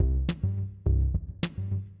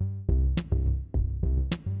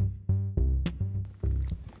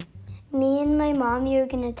Me and my mom, you're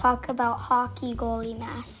going to talk about hockey goalie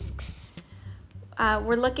masks.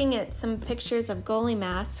 We're looking at some pictures of goalie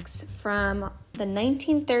masks from the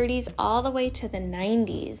 1930s all the way to the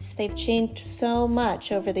 90s. They've changed so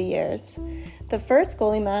much over the years. The first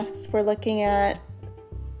goalie masks we're looking at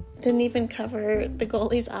didn't even cover the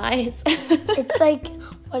goalie's eyes. It's like,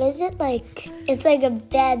 what is it like? It's like a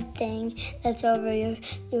bed thing that's over your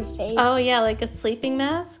face. Oh yeah, like a sleeping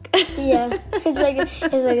mask? Yeah, it's like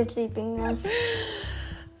a sleeping mask.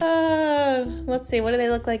 Let's see, what do they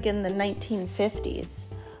look like in the 1950s?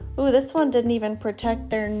 Ooh, this one didn't even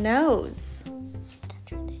protect their nose.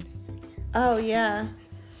 Oh, yeah.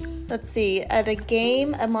 Let's see, at a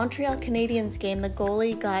Montreal Canadiens game, the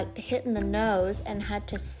goalie got hit in the nose and had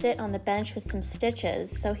to sit on the bench with some stitches.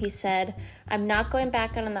 So he said, "I'm not going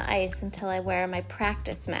back out on the ice until I wear my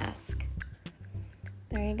practice mask."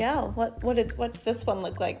 There you go. What's this one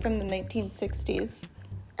look like from the 1960s?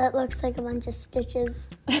 It looks like a bunch of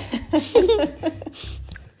stitches.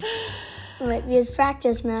 Might be his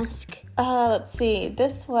practice mask. Let's see.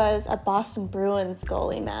 This was a Boston Bruins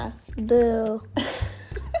goalie mask. Boo.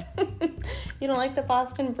 You don't like the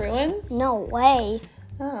Boston Bruins? No way.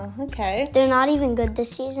 Oh, okay. They're not even good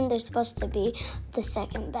this season. They're supposed to be the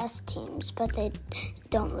second best teams, but they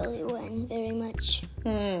don't really win very much.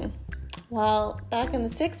 Well, back in the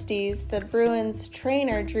 60s, the Bruins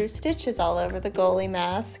trainer drew stitches all over the goalie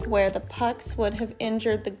mask where the pucks would have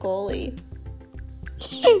injured the goalie.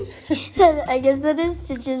 I guess that is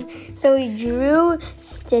stitches. So he drew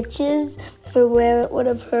stitches for where it would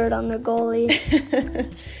have hurt on the goalie.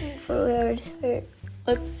 For where it hurt.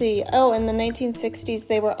 Let's see. Oh, in the 1960s,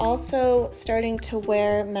 they were also starting to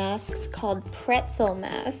wear masks called pretzel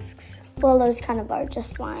masks. Well, those kind of are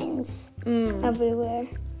just lines everywhere.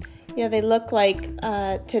 Yeah, they look like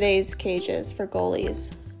today's cages for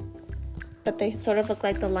goalies. But they sort of look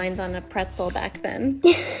like the lines on a pretzel back then.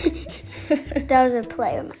 That's a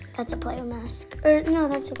player mask. Or no,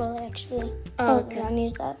 that's a goalie actually. Oh, okay. Yeah, I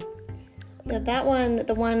used that. Yeah, that one,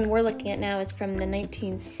 the one we're looking at now, is from the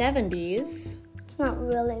 1970s. It's not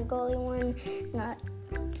really a goalie one. Not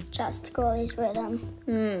just goalies wear them.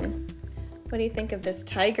 What do you think of this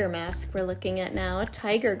tiger mask we're looking at now? A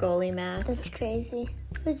tiger goalie mask. That's crazy.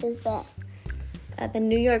 Whose is that? The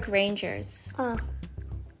New York Rangers. Oh.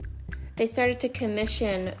 They started to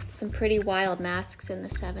commission some pretty wild masks in the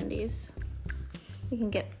 70s. You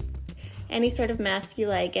can get any sort of mask you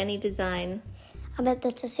like, any design. I bet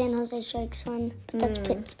that's a San Jose Sharks one. But that's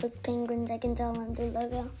Pittsburgh Penguins, I can tell on their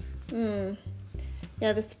logo.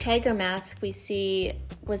 Yeah, this tiger mask we see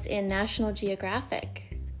was in National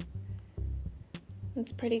Geographic.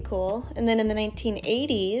 It's pretty cool. And then in the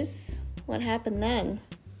 1980s, what happened then?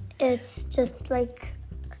 It's just like,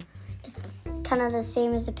 it's kind of the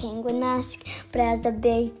same as a penguin mask, but it has a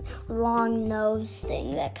big, long nose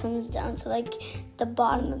thing that comes down to like the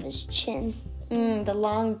bottom of his chin. The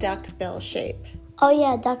long duck bill shape. Oh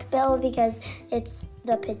yeah, duck bill, because it's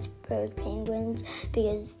the Pittsburgh Penguins,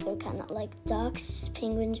 because they're kind of like ducks.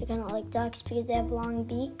 Penguins are kind of like ducks because they have long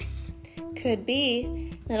beaks. Could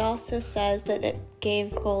be. It also says that it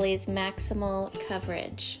gave goalies maximal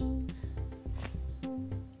coverage.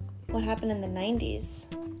 What happened in the 90s?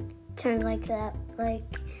 Turned like that, like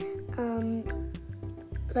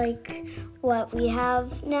what we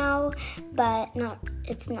have now, but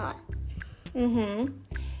it's not.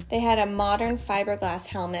 They had a modern fiberglass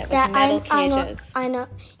helmet with metal cages. I know.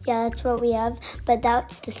 Yeah, that's what we have, but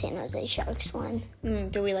that's the San Jose Sharks one.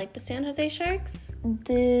 Do we like the San Jose Sharks?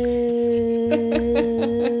 Boo.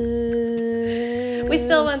 We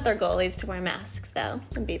still want their goalies to wear masks, though,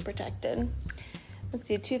 and be protected. Let's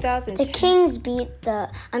see, 2010. The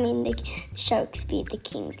Sharks beat the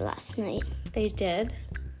Kings last night. They did.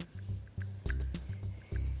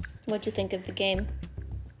 What'd you think of the game?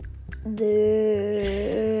 Boo.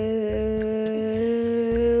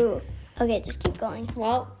 Okay, just keep going.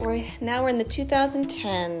 Well, we're in the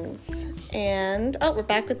 2010s, and we're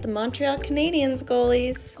back with the Montreal Canadiens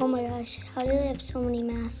goalies. Oh my gosh, how do they have so many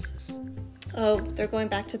masks? Oh, they're going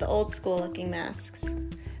back to the old school looking masks.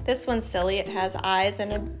 This one's silly. It has eyes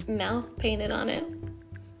and a mouth painted on it.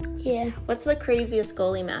 Yeah. What's the craziest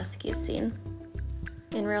goalie mask you've seen?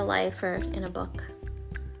 In real life or in a book?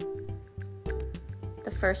 The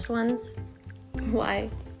first ones? Why?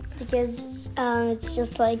 Because it's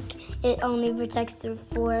just like it only protects their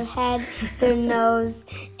forehead, their nose,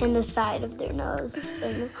 and the side of their nose,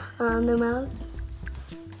 and around their mouth.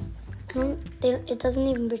 It doesn't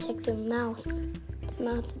even protect their mouth. Their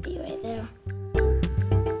mouth would be right there.